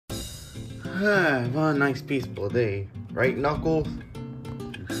What a nice peaceful day, right, Knuckles?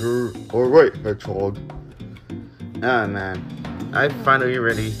 Sure. Alright, Hedgehog. Ah, man. I finally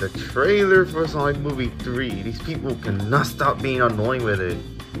released the trailer for Sonic Movie 3. These people cannot stop being annoying with it.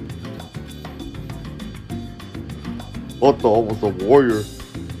 I thought I was a warrior.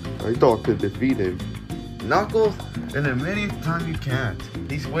 I thought I could defeat him. Knuckles, in a million times you can't.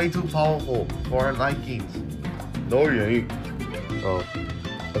 He's way too powerful for our likings. No, you ain't.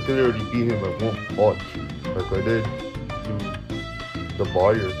 I can already beat him at one punch, like I did to the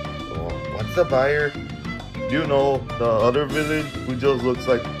buyer. What's the buyer? You know, the other villain who just looks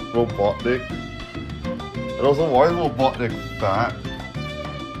like Robotnik. And also, why is Robotnik fat?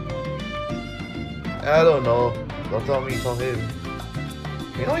 I don't know. Don't tell me, tell him.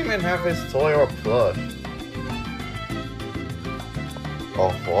 We don't even have his toy or plush.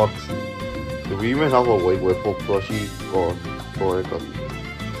 Oh, Fox. Do we even have a White Whipple plushie or like a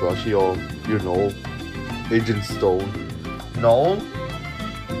plushie or, you know, Agent Stone? No?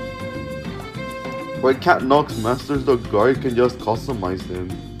 Why can't Nox Masters the guy can just customize him?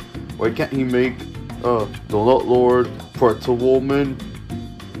 Why can't he make Donut Lord, Pretzel Woman?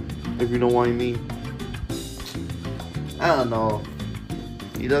 If you know what I mean. I don't know.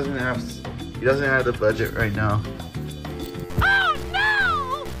 He doesn't have the budget right now. Oh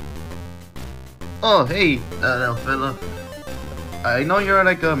no! Oh hey, little fella. I know you're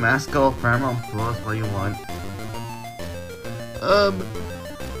like a mascot of Paramount Plus. What do you want?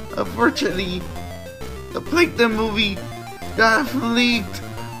 Unfortunately, the Plankton movie got leaked.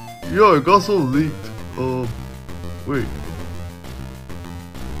 Yeah, it got so leaked. Wait.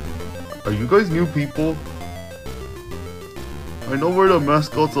 Are you guys new people? I know we're the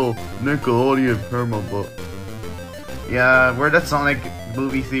mascots of Nickelodeon and Paramount, but... Yeah, we're the Sonic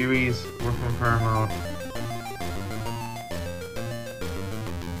movie series. We're from Paramount.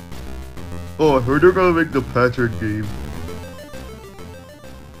 Oh, I heard they're gonna make the Patrick game.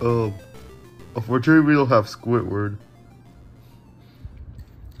 Unfortunately we don't have Squidward.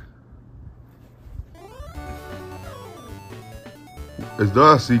 Is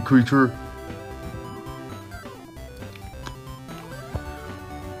that a sea creature?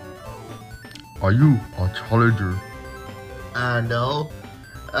 Are you a challenger? No.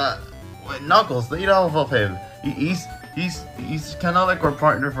 Wait, Knuckles, lead off of him. He's kind of like our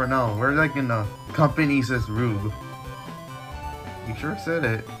partner for now. We're like in the company, says Rube. You sure said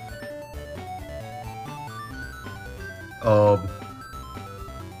it.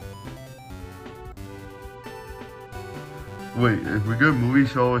 Wait, if we get a movie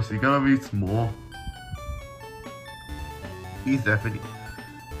show, is he gonna be small? He's definitely...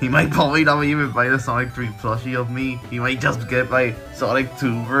 He might probably not even buy the Sonic 3 plushie of me. He might just get my Sonic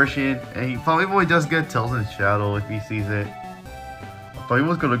 2 version. And he probably will just get Tails and Shadow if he sees it. I thought he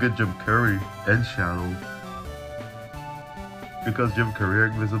was gonna get Jim Carrey and Shadow. Because Jim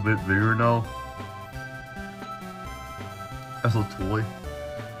Carrey is a bit bigger now. As a toy.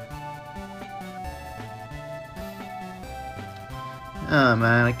 Oh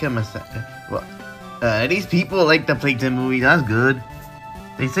man, I can't miss that. Well, these people like the Plankton movie, that's good.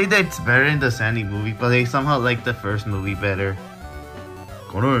 They say that it's better than the Sandy movie, but they somehow like the first movie better.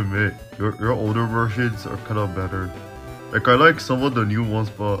 Gotta admit, your older versions are kinda better. Like, I like some of the new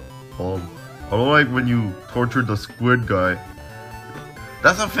ones, but I don't like when you torture the squid guy.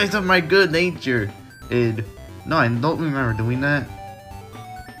 That's a face of my good nature. No, I don't remember doing that.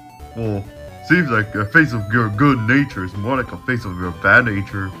 Well, seems like a face of your good nature is more like a face of your bad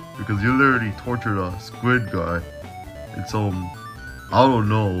nature, because you literally tortured a squid guy in some, I don't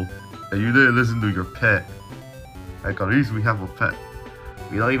know, and you didn't listen to your pet. Like, at least we have a pet.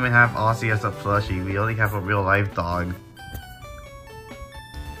 We don't even have Aussie as a plushie. We only have a real life dog.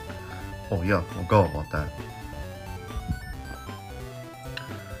 Oh yeah, forgot about that.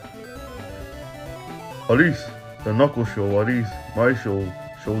 At least the Knuckles show, at least my show,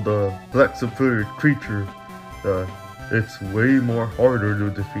 showed the black superior creature that it's way more harder to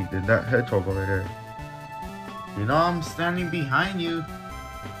defeat than that hedgehog over there. You know I'm standing behind you.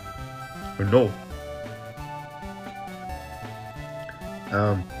 I know.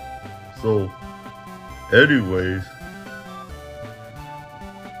 So, anyways,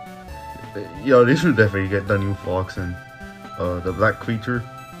 yeah, they should definitely get the new fox and the black creature,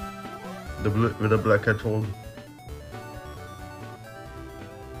 with the black hedgehog.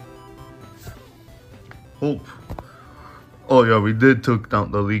 Hope. Oh yeah, we did took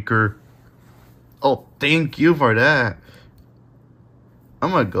down the leaker. Oh, thank you for that. I'm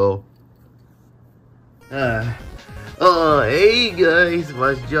gonna go. Oh, hey guys,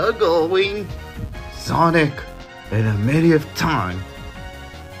 what's you going? Sonic in a minute of time.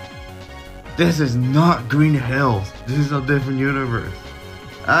 This is not Green Hills. This is a different universe.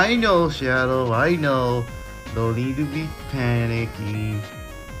 I know, Shadow. I know. No need to be panicking.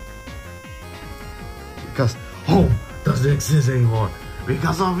 Because home doesn't exist anymore.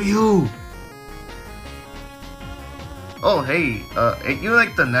 Because of you. Oh, hey. Ain't you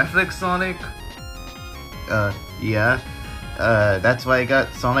like the Netflix Sonic? Yeah. That's why I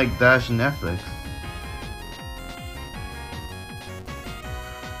got Sonic Dash Netflix.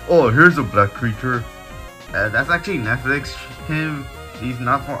 Oh, here's a black creature. That's actually Netflix. Him. He's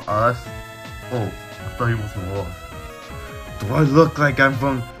not for us. Oh, I thought he was from us. Do I look like I'm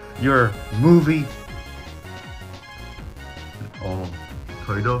from your movie? Oh,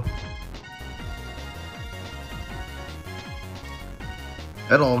 kinda.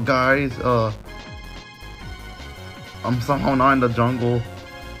 Hello, guys. I'm somehow not in the jungle.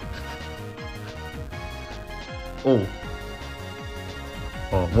 Oh.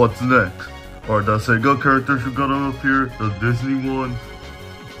 Oh, what's next? Are the Sega characters who gotta appear? The Disney ones?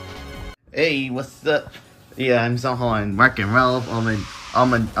 Hey, what's up? Yeah, I'm somehow in Mark and Ralph.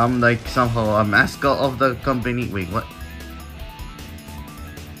 I'm like somehow a mascot of the company. Wait, what?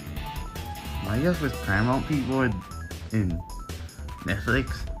 Am I just with Paramount people in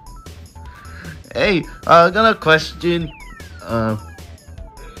Netflix? Hey, I got a question.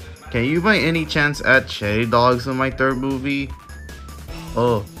 Can you by any chance add chili dogs in my third movie?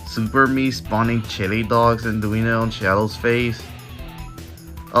 Oh, Super Me spawning chili dogs and doing it on Shadow's face.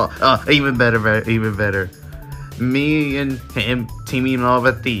 Oh, even better, even better. Me and him teaming up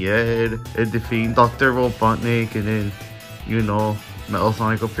at the end and defeating Dr. Robotnik, and then, you know, Metal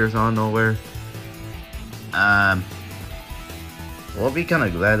Sonic appears out of nowhere. We'll be kinda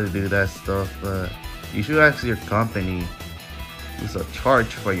glad to do that stuff, but you should ask your company who's a charge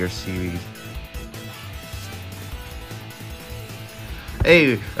for your series.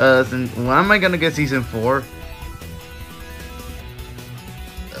 Hey, when am I gonna get season 4?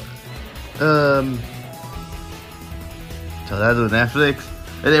 So that's with Netflix?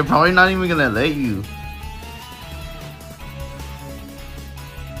 And they're probably not even gonna let you.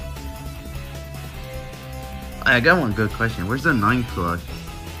 I got one good question. Where's the 9 plush?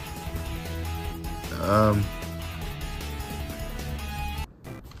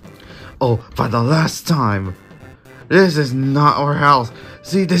 Oh, for the last time. This is not our house.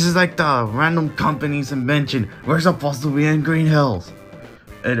 See, this is like the random company's invention. We're supposed to be in Green Hills.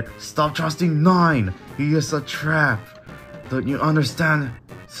 And stop trusting 9. He is a trap. Don't you understand,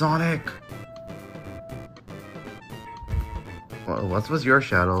 Sonic? What was your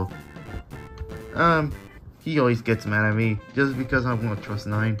Shadow? He always gets mad at me just because I won't trust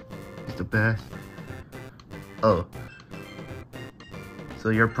 9. He's the best. Oh. So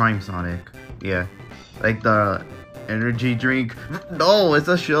you're Prime Sonic. Yeah. Like the energy drink. No, it's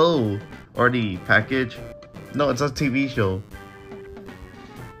a show. Or the package. No, it's a TV show.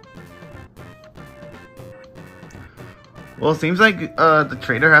 Well, it seems like the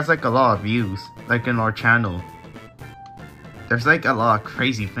trailer has like a lot of views. Like in our channel. There's like a lot of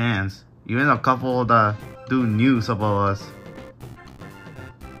crazy fans. Even a couple that do news about us.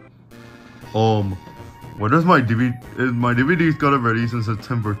 When is my DVD? My DVD's got it ready since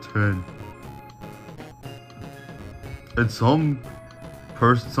September 10. And some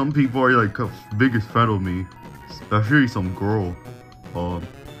people are like the biggest fan of me, especially some girl. I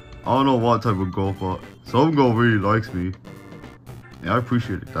don't know what type of girl, but some girl really likes me. Yeah, I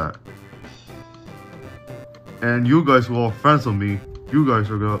appreciate that. And you guys who are fans of me, your guys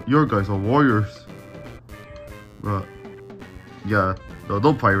are warriors. But yeah, no,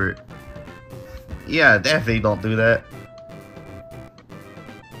 don't pirate. Yeah, definitely don't do that.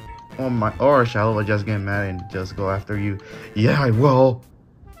 Or Shadow will just get mad and just go after you. Yeah, I will.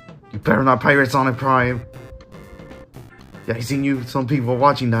 You better not pirate Sonic Prime. Yeah, I seen you. Some people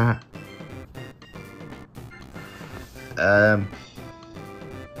watching that.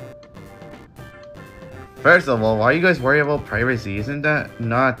 First of all, why you guys worry about piracy? Isn't that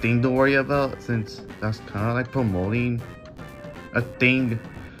not a thing to worry about? Since that's kind of like promoting a thing,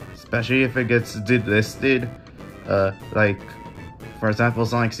 especially if it gets delisted. Like, for example,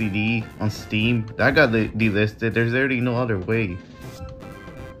 Sonic CD on Steam, that got delisted. There's already no other way.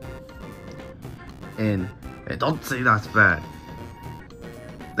 And don't say that's bad.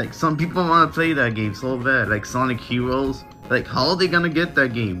 Like, some people want to play that game so bad. Like Sonic Heroes. Like, how are they gonna get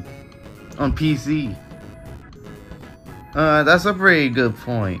that game on PC? That's a pretty good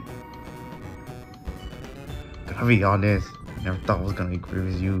point. Gotta be honest, I never thought I was gonna agree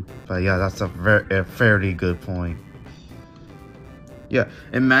with you, but yeah, that's a fairly good point. Yeah,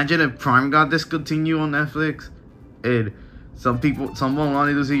 imagine if Prime got discontinued on Netflix, and someone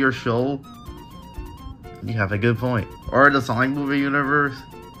wanted to see your show, You have a good point. Or the Sonic movie universe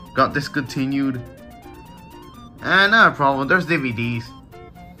got discontinued. Not a problem. There's DVDs.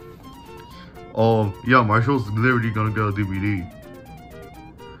 Yeah, my show's literally gonna get a DVD.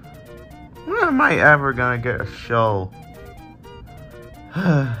 When am I ever gonna get a show?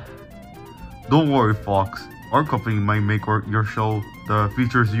 Don't worry, Fox. Our company might make your show that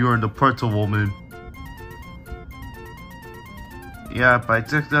features you and the pretzel woman. Yeah, but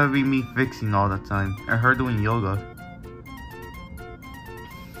it's just gonna be me fixing all the time. And her doing yoga.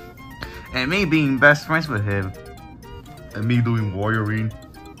 And me being best friends with him. And me doing wiring.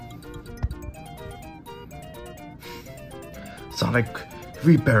 Sonic,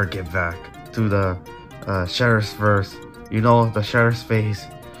 we better get back to the sheriff's first. You know, the sheriff's face.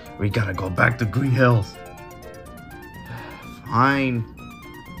 We gotta go back to Green Hills. Fine.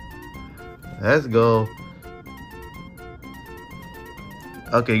 Let's go.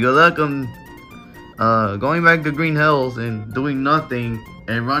 Okay, good luck on going back to Green Hills and doing nothing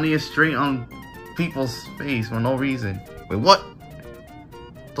and running it straight on people's face for no reason. Wait, what?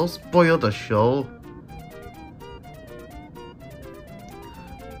 Don't spoil the show.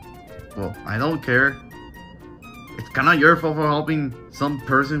 Well, I don't care. It's kinda your fault for helping some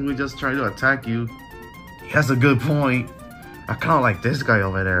person who just tried to attack you. He has a good point. I kinda like this guy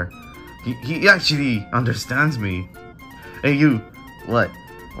over there. He actually understands me. Hey you, what?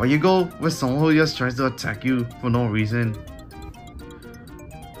 Why you go with someone who just tries to attack you for no reason?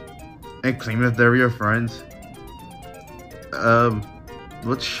 And claim that they're your friends?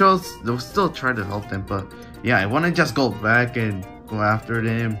 Which shows they'll still try to help them, but yeah, I wanna just go back and go after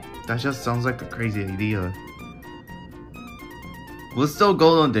them. That just sounds like a crazy idea. We'll still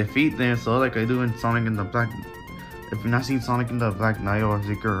go and defeat them, so like I do in Sonic in the Black. If you've not seen Sonic in the Black Knight or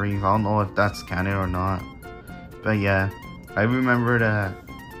Secret Rings, I don't know if that's canon or not. But yeah, I remember that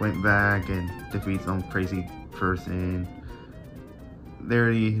went back and defeat some crazy person.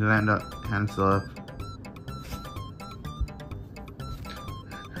 There he land up, hands up.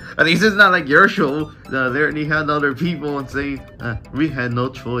 At least it's not like your show. There he had other people and saying we had no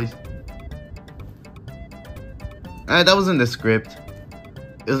choice. That was in the script.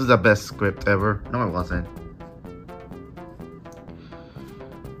 This was the best script ever. No, it wasn't.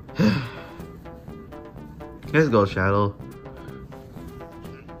 Let's go, Shadow.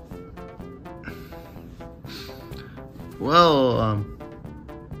 Well,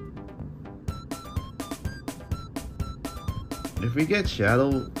 if we get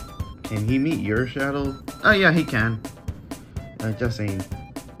Shadow, can he meet your Shadow? Oh yeah, he can. Just saying.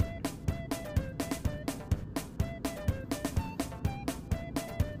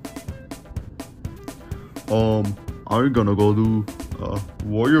 I'm gonna go do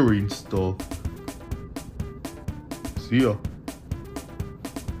wiring stuff. See ya.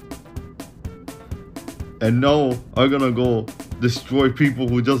 And now I'm gonna go destroy people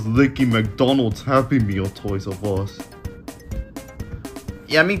who just licking McDonald's Happy Meal toys of us.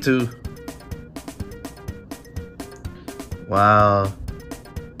 Yeah, me too. Wow.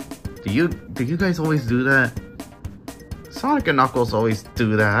 Do you guys always do that? Sonic and Knuckles always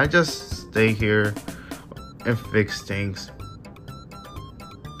do that. I just stay here and fix things.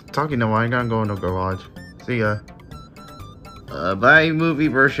 Talking to I gotta go in the garage. See ya. Buy movie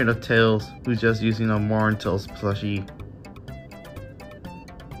version of Tails, who's just using a Marn Tails plushie.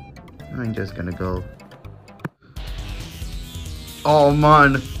 I'm just gonna go. Oh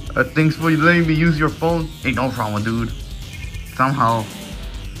man, thanks for letting me use your phone. Ain't no problem, dude. Somehow.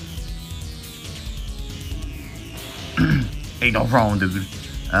 Ain't no problem, dude.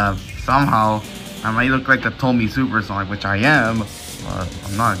 Somehow, I might look like a Tommy Super Sonic, which I am, but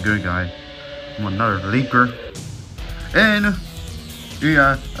I'm not a good guy. I'm another leaker. And,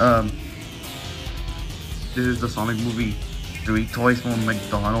 yeah, this is the Sonic movie. 3 toys from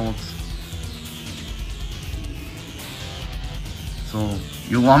McDonald's. So,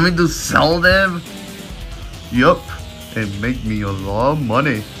 you want me to sell them? Yup, and make me a lot of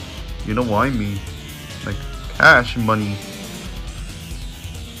money. You know what I mean? Like cash money.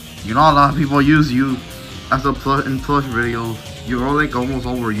 You know a lot of people use you as a in plush videos. You're all like almost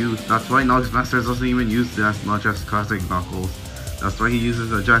overused. That's why Knuckles Masters doesn't even use it as much as classic Knuckles. That's why he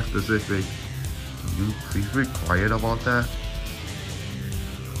uses a Jack specific. Can you please be quiet about that?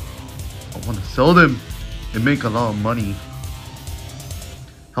 I want to sell them and make a lot of money.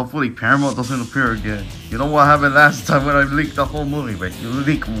 Hopefully Paramount doesn't appear again. You know what happened last time when I leaked the whole movie? Wait, you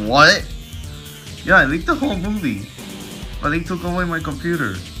leaked what? Yeah, I leaked the whole movie. But they took away my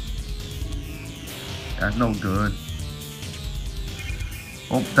computer. That's no good.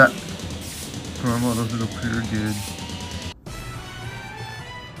 Hope that Paramount doesn't appear again.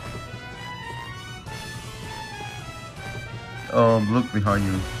 Look behind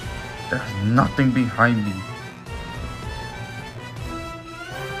you. There's nothing behind me.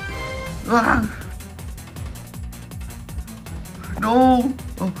 Ah! No!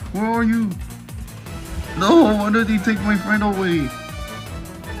 Oh, where are you? No! Why did he take my friend away?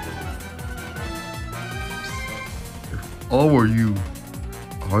 If I were you,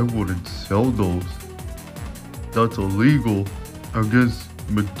 I wouldn't sell those. That's illegal against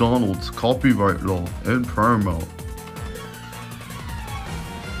McDonald's copyright law and Paramount.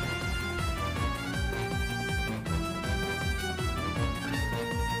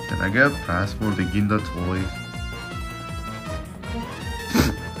 Can I get a pass for taking the toys?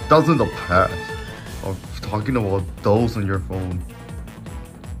 That's in the past. I'm talking about those on your phone.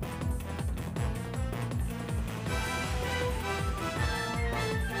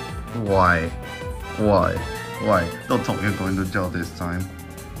 Why? Why? Why? Don't tell me you're going to jail this time.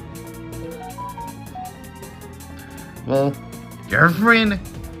 Well, girlfriend?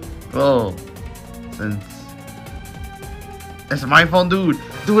 Well, since... It's my phone, dude!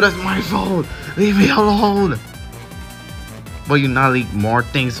 Dude, that's my phone! Leave me alone! Will you not leak more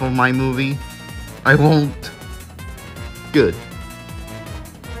things from my movie? I won't. Good.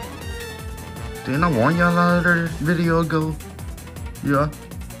 Didn't I warn you another video ago? Yeah.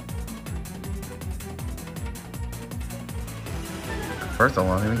 First of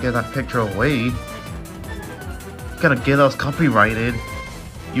all, let me get that picture away. You gotta get us copyrighted.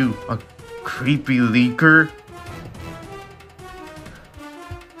 You a creepy leaker.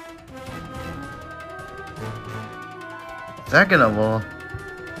 Second of all,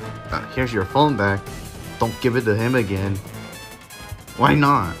 here's your phone back. Don't give it to him again. Why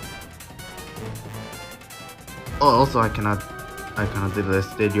not? Oh, also I cannot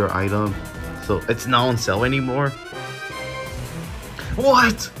delisted your item, so it's not on sale anymore.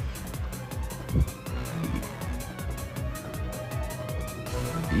 What?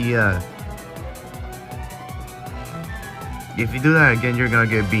 Yeah. If you do that again, you're gonna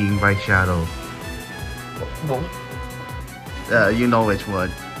get beaten by Shadow. What? You know which one.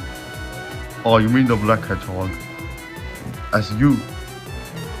 Oh, you mean the Black Hedgehog? As you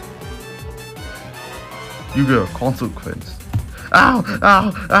get a consequence. Ow!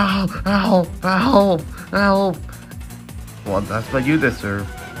 Ow! Ow! Ow! Ow! Ow! Well, that's what you deserve.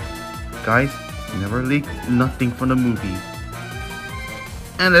 Guys, never leak nothing from the movie.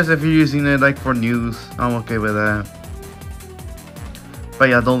 Unless if you're using it like for news, I'm okay with that. But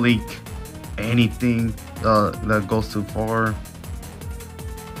yeah, don't leak anything that goes too far.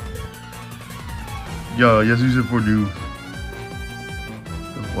 Yeah, just use it for news.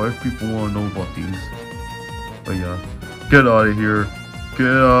 Why if people want to know about these? But yeah, get out of here. Get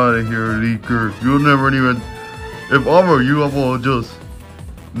out of here, leaker. You'll never even... If I were you, I would just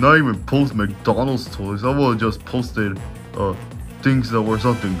not even post McDonald's toys. I would just posted things that were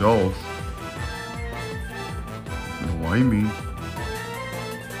something else. You know what I mean?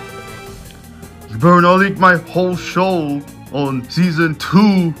 You better not leak my whole show on season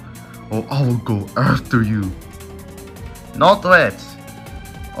 2, or I will go after you. Not threats.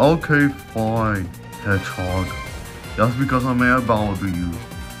 Okay, fine, Hedgehog. That's because I made a vow to you.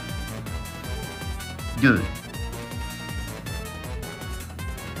 Good.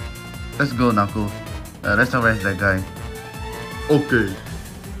 Let's go, Knuckle. Let's arrest that guy. Okay.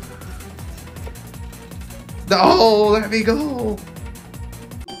 No, let me go.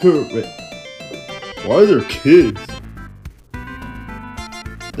 Wait. Why are there kids?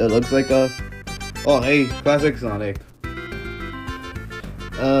 That looks like us. Oh, hey, classic Sonic.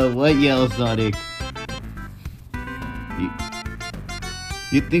 What yellow Sonic?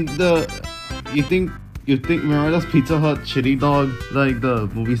 You think Mirado's Pizza Hut Shitty Dog, like the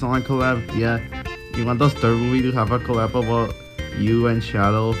movie Sonic collab? Yeah. You want this third movie to have a collab about you and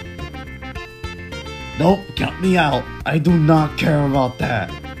Shadow? Nope, count me out. I do not care about that.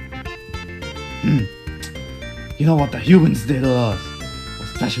 You know what the humans did to us,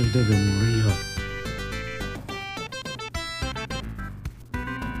 especially they did to Maria.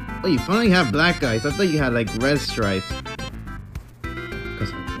 Oh, you finally have black guys. I thought you had like red stripes.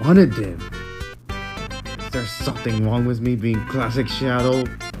 Cause I wanted them. Is there something wrong with me being classic Shadow?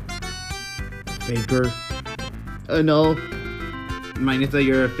 Faker? No. Minus that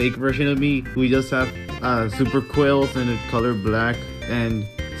you're a fake version of me who just have super quills and a color black and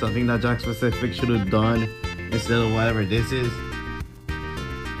something that Jack Specific should have done instead of whatever this is.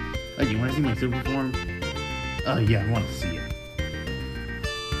 Oh, you want to see my super form? Oh yeah, I want to see it.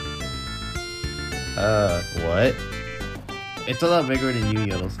 What? It's a lot bigger than you,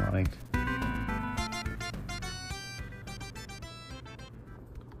 Yellow Sonic.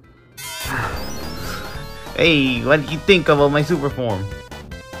 Hey, what do you think about my super form?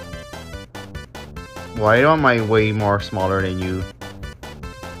 Why am I way more smaller than you?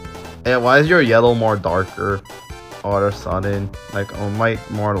 And why is your yellow more darker? All of a sudden, like, oh, my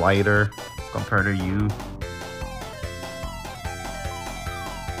more lighter compared to you.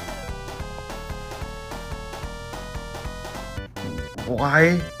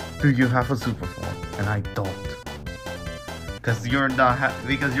 Why do you have a super form and I don't? Because you're not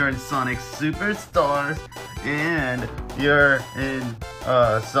because you're in Sonic Superstars and you're in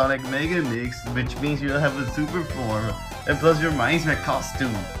Sonic Mega Mix, which means you don't have a super form, and plus your mind's my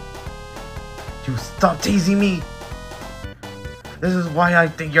costume. You stop teasing me. This is why I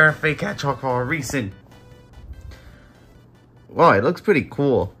think you're a fake hedgehog for a reason. Wow, it looks pretty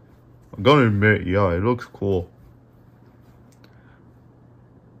cool. I'm gonna admit, yeah, it looks cool.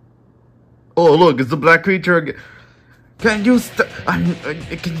 Oh, look, it's the black creature again. Can you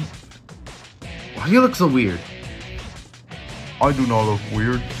why do you look so weird? I do not look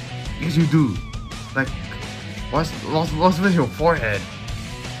weird. Yes, you do. Like, what's with your forehead?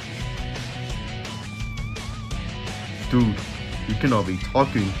 Dude, you cannot be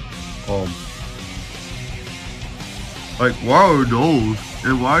talking. Like, why are those?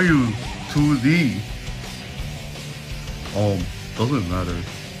 And why are you 2D? Doesn't matter.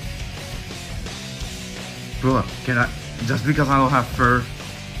 Bro, can I, just because I don't have fur?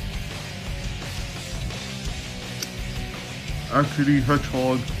 Actually,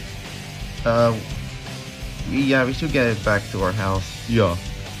 hedgehog. Yeah, we should get it back to our house. Yeah.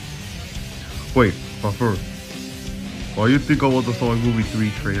 Wait, but first, why do you think about the Sonic Movie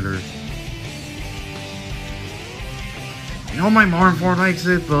 3 trailer? You know, my mom likes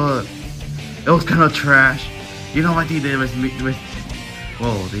it, but it was kind of trash. You know what they did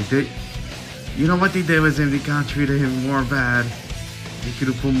You know what they did with him? They kind of treated him more bad. They could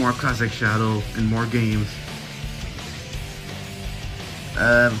have put more classic Shadow in more games.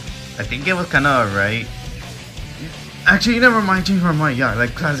 I think it was kind of alright. Actually, never mind, change my mind. Yeah,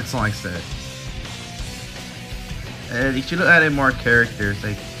 like classic Sonic said. They should have added more characters.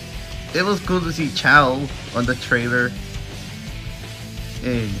 Like, it was cool to see Chow on the trailer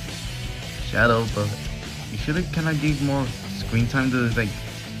in Shadow, but you should have kind of gave more screen time to like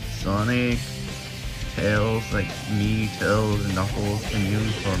Sonic, Tails, like me, Tails, and Knuckles, and you,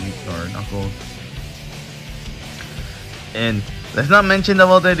 or Knuckles. And let's not mention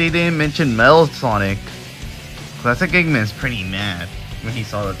about that they didn't mention Metal Sonic. Classic Eggman's pretty mad when he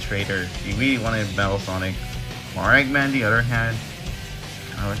saw the trailer. He really wanted Metal Sonic. More Eggman, on the other hand,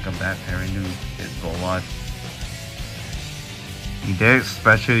 kind of like a bad parent who is Bullet. He did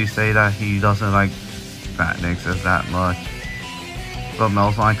especially say that he doesn't like Fat Nixes that much. But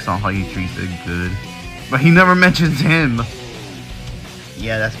Metal Sonic somehow he treats it good. But he never mentions him.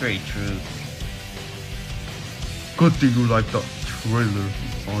 Yeah, that's very true. Good thing you like the trailer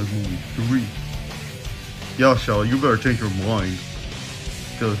for Sonic Movie 3. Yeah, Shell, you better change your mind.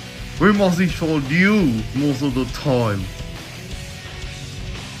 Cause we mostly showed you most of the time.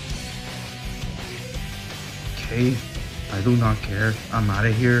 Okay, I do not care. I'm out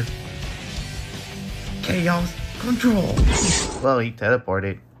of here. Chaos Control. Well, he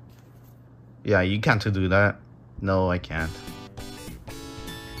teleported. Yeah, you can't do that. No, I can't.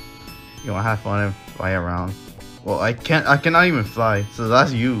 You wanna have fun and fly around? Well, I cannot even fly, so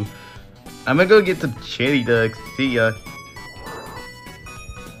that's you. I'm gonna go get the Chitty Ducks. See ya.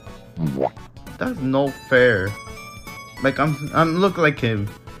 That's no fair. Like, I'm look like him,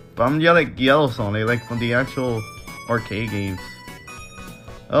 but I'm like Yellow Sonic, like from the actual arcade games.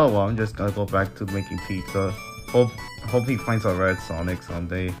 Oh well, I'm just gonna go back to making pizza. Hope he finds a Red Sonic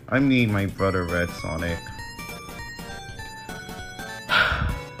someday. I need my brother Red Sonic.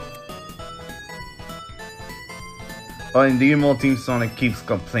 Oh, and the emo Team Sonic keeps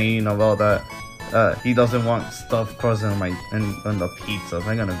complaining about that. He doesn't want stuff crossing on the pizzas.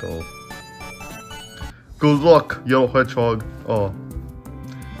 I'm gonna go. Good luck, Yellow Hedgehog. Oh.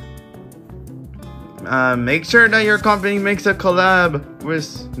 Make sure that your company makes a collab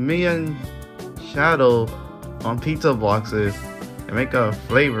with me and Shadow on pizza boxes and make a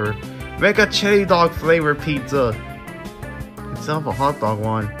flavor. Make a chili dog flavor pizza instead of a hot dog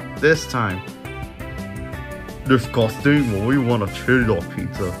one this time. Disgusting, well, we want a chili dog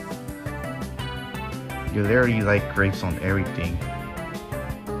pizza. You literally like grapes on everything.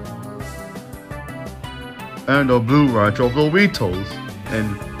 And the blue ranch of Doritos.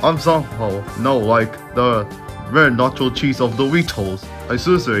 And I'm somehow like the red nacho cheese of Doritos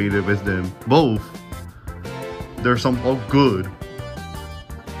associated with them both. They're somehow good.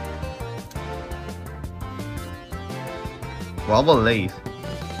 What about Lay's?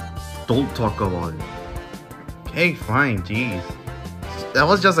 Don't talk about it. Okay, fine, jeez. That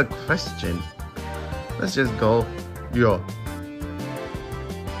was just a question. Let's just go. Yeah.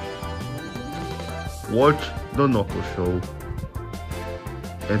 Watch the Knuckles show.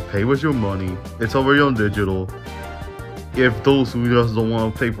 And pay with your money. It's already on digital. If those who just don't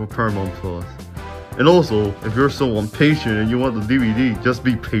want to pay for Paramount Plus. And also, if you're someone patient and you want the DVD, just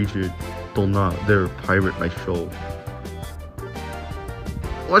be patient. Do not dare pirate my show.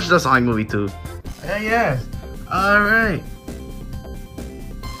 Watch the Sonic movie too. Yes. Alright.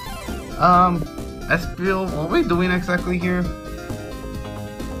 Espio, what are we doing exactly here?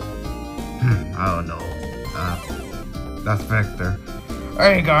 I don't know. That's Vector.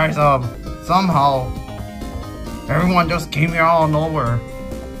 Hey guys, somehow everyone just came here out of nowhere.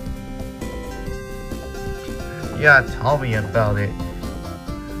 Yeah, tell me about it.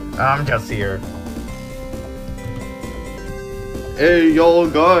 I'm just here. Hey y'all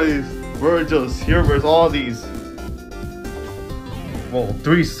guys, we're just here with all these, well,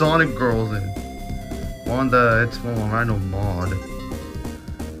 3 Sonic girls and one that's from a random mod.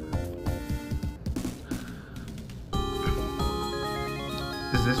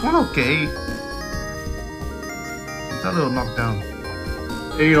 Is this one okay? It's a little knocked down.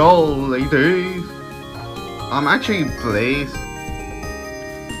 Hey y'all ladies. I'm actually Blaze.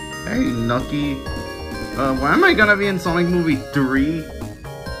 Hey Nucky. When am I gonna be in Sonic Movie 3?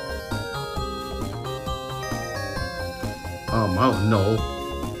 I don't know.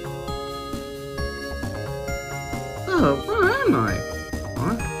 Oh, where am I?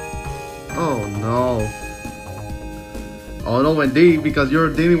 What? Oh no. Oh no indeed, because you're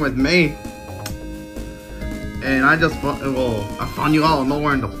dealing with me. And I just, well, I found you out of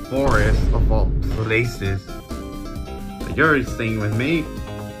nowhere in the forest of all places. But you're staying with me.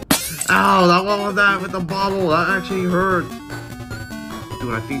 Ow, that one was that with the bottle. That actually hurt.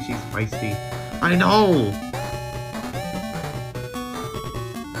 Dude, I think she's feisty. I know.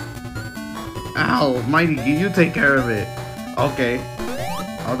 Ow, Mighty, you take care of it. Okay.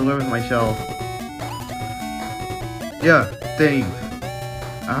 I'll do it with my shell. Yeah, thanks.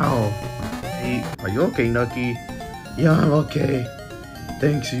 Ow. Hey, are you okay, Nucky? Yeah, I'm okay.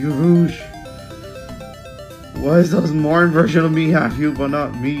 Thanks, you Rouge. Why does modern version of me have you but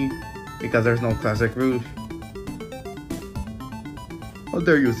not me? Because there's no classic Rouge. How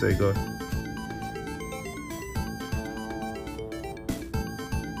dare you, Sega?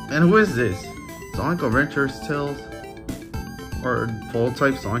 And who is this? Sonic Adventures Tales? Or full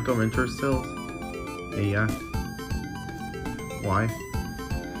type Sonic Adventures Tales? Yeah. Why?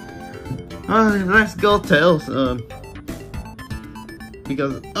 Let's go Tails.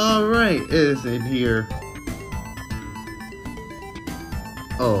 Because alright, it is in here.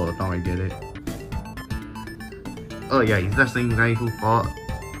 Oh, now I get it. Oh yeah, he's the same guy who fought.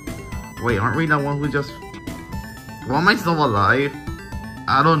 Wait, aren't we the one who just... Well, am I still alive?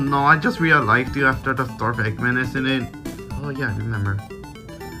 I don't know, I just realized you after the Starve Eggman incident. Oh yeah, I remember.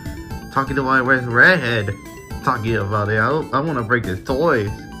 Talking to my redhead. Talking about it, I want to break his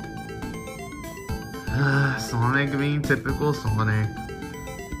toys. Sonic being typical Sonic.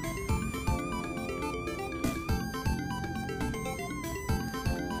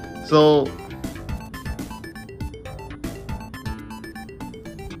 So,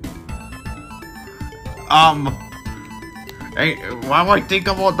 hey, what do I think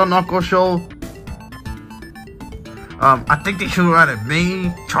about the Knuckles show? I think they should have added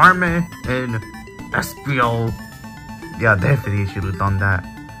me, Charmin, and Espio. Yeah, definitely should have done that.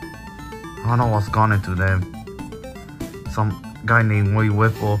 I don't know what's gone into them. Some guy named Woody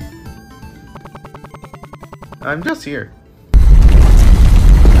Whipple. I'm just here.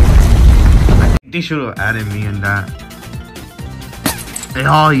 They should have added me in that. And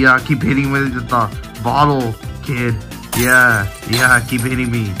oh yeah, keep hitting with the bottle, kid. Yeah, keep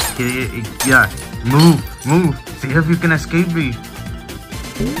hitting me. Kid, yeah, move. See if you can escape me.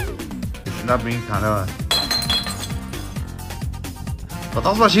 It's not being kinda... But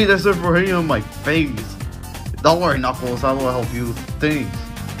that's what she deserves for hitting on my face. Don't worry, Knuckles, I will help you. Thanks.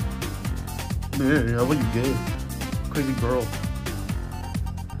 Man, how about you get? Crazy girl.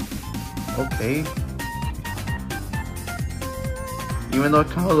 Okay. Even though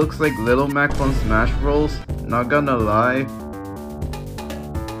it kinda looks like Little Mac from Smash Bros. Not gonna lie.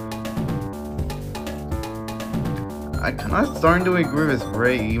 I kinda starting to agree with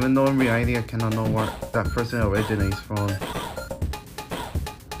Ray, even though in reality I kinda know where that person originates from.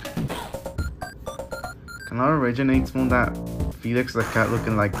 Kinda originates from that Felix the Cat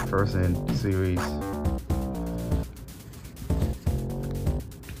looking like person series.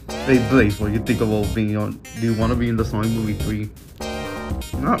 Hey Blaze, what do you think about being on? Do you want to be in the Sonic Movie 3?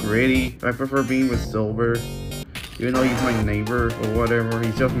 Not really. I prefer being with Silver. Even though he's my neighbor or whatever,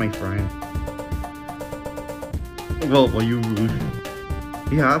 he's just my friend. Well, are you rude?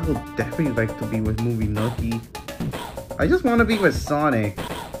 Yeah, I would definitely like to be with Movie Nookie. I just want to be with Sonic.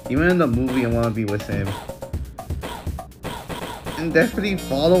 Even in the movie, I want to be with him. And definitely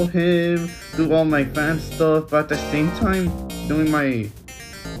follow him, do all my fan stuff, but at the same time, doing my,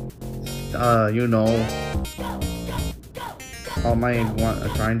 you know, all my,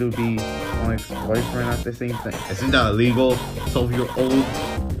 trying to be Sonic's boyfriend at the same time. Isn't that illegal? 12-year-old?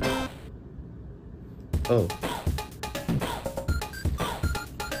 Oh.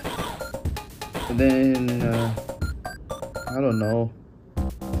 And then, I don't know.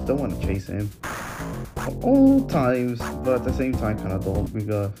 Still want to chase him. All times, but at the same time, kind of don't,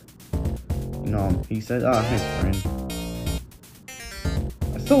 because, you know, he said, his friend.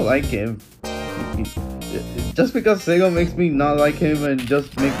 I still like him. Just because Sega makes me not like him and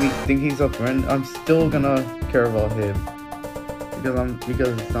just make me think he's a friend, I'm still gonna care about him.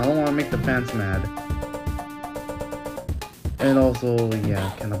 Because I don't want to make the fans mad. And also,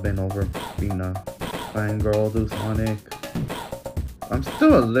 yeah, kind of been over being a fangirl to Sonic. I'm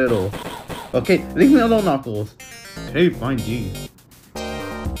still a little. Okay, leave me alone, Knuckles. Hey, fine, G.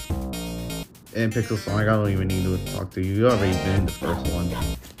 And Pixel Sonic, I don't even need to talk to you. You already been in the first one.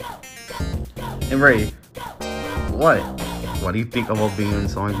 And Ray, what? What do you think about being in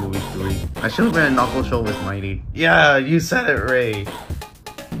Sonic Movie 3? I should have been in Knuckles Show with Mighty. Yeah, you said it, Ray.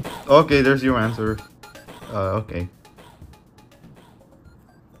 Okay, there's your answer. Okay.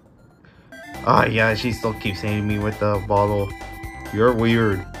 Yeah, she still keeps hitting me with the bottle. You're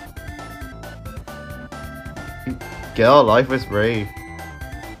weird. Get out of life with Ray.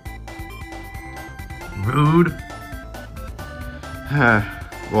 Rude.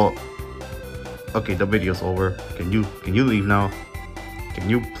 Well, okay, the video's over. Can you leave now? Can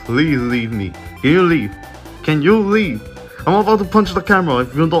you please leave me? Can you leave? Can you leave? I'm about to punch the camera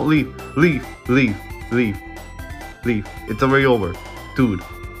if you don't leave. Leave. It's already over. Dude.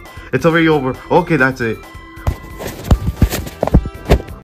 It's already over. Okay, that's it.